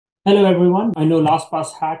Hello, everyone. I know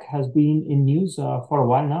LastPass hack has been in news for a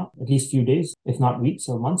while now, at least few days, if not weeks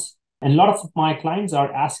or months. And a lot of my clients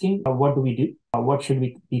are asking, what do we do? What should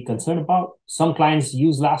we be concerned about? Some clients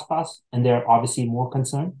use LastPass and they're obviously more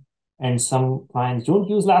concerned. And some clients don't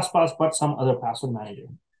use LastPass, but some other password manager.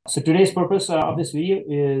 So today's purpose of this video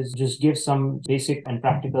is just give some basic and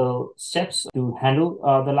practical steps to handle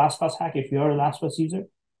the LastPass hack if you're a LastPass user.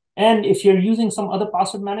 And if you're using some other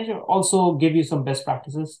password manager, also give you some best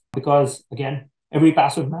practices because, again, every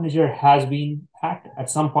password manager has been hacked at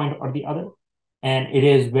some point or the other. And it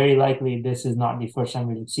is very likely this is not the first time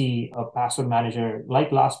we will see a password manager like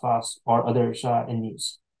LastPass or others in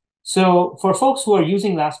use. So for folks who are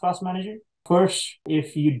using LastPass Manager, first,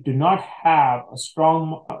 if you do not have a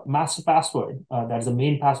strong master password, that's the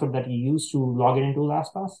main password that you use to log in into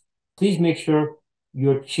LastPass, please make sure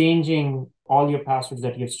you're changing all your passwords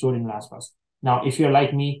that you've stored in LastPass. Now, if you're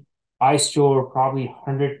like me, I store probably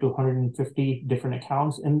 100 to 150 different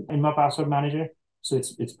accounts in my password manager. So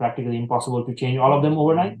it's practically impossible to change all of them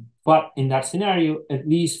overnight. But in that scenario, at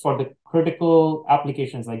least for the critical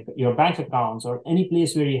applications like your bank accounts or any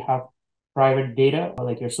place where you have private data,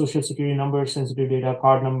 like your social security numbers, sensitive data,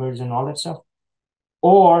 card numbers, and all that stuff,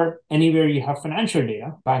 or anywhere you have financial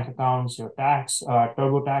data, bank accounts, your tax,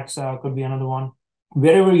 TurboTax could be another one.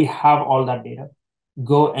 Wherever you have all that data,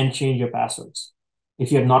 go and change your passwords if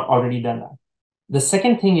you have not already done that. The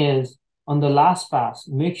second thing is on the LastPass,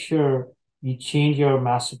 make sure you change your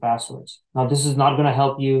master passwords. Now, this is not going to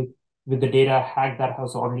help you with the data hack that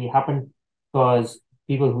has already happened because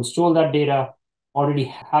people who stole that data already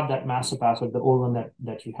have that master password, the old one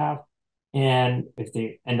that you have. And if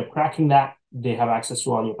they end up cracking that, they have access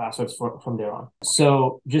to all your passwords from there on.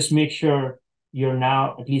 So just make sure you're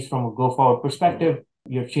now, at least from a go forward perspective,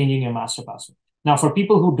 you're changing your master password. Now, for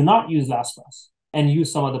people who do not use LastPass and use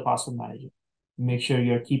some other password manager, make sure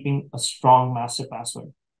you're keeping a strong master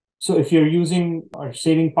password. So if you're using or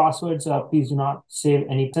saving passwords, please do not save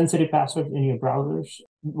any sensitive passwords in your browsers.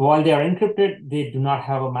 While they are encrypted, they do not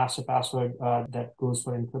have a master password that goes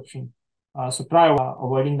for encryption. So try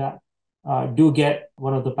avoiding that. Do get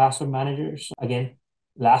one of the password managers, again,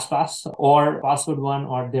 LastPass or Password One,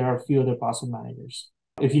 or there are a few other password managers.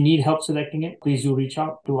 If you need help selecting it, please do reach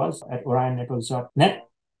out to us at OrionNetworks.net,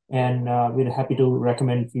 and we're happy to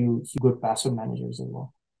recommend a few good password managers as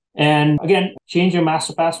well. And again, change your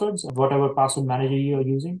master passwords, whatever password manager you're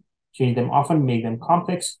using. Change them often, make them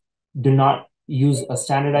complex. Do not use a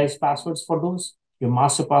standardized passwords for those. Your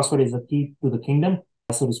master password is the key to the kingdom,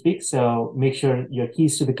 so to speak. So make sure your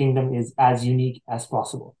keys to the kingdom is as unique as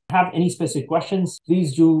possible. If you have any specific questions,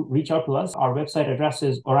 please do reach out to us. Our website address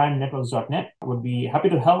is orionnetworks.net. I would be happy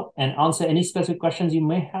to help and answer any specific questions you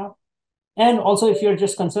may have. And also, if you're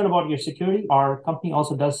just concerned about your security, our company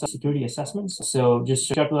also does security assessments. So just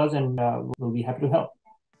reach out to us and we'll be happy to help.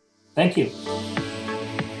 Thank you.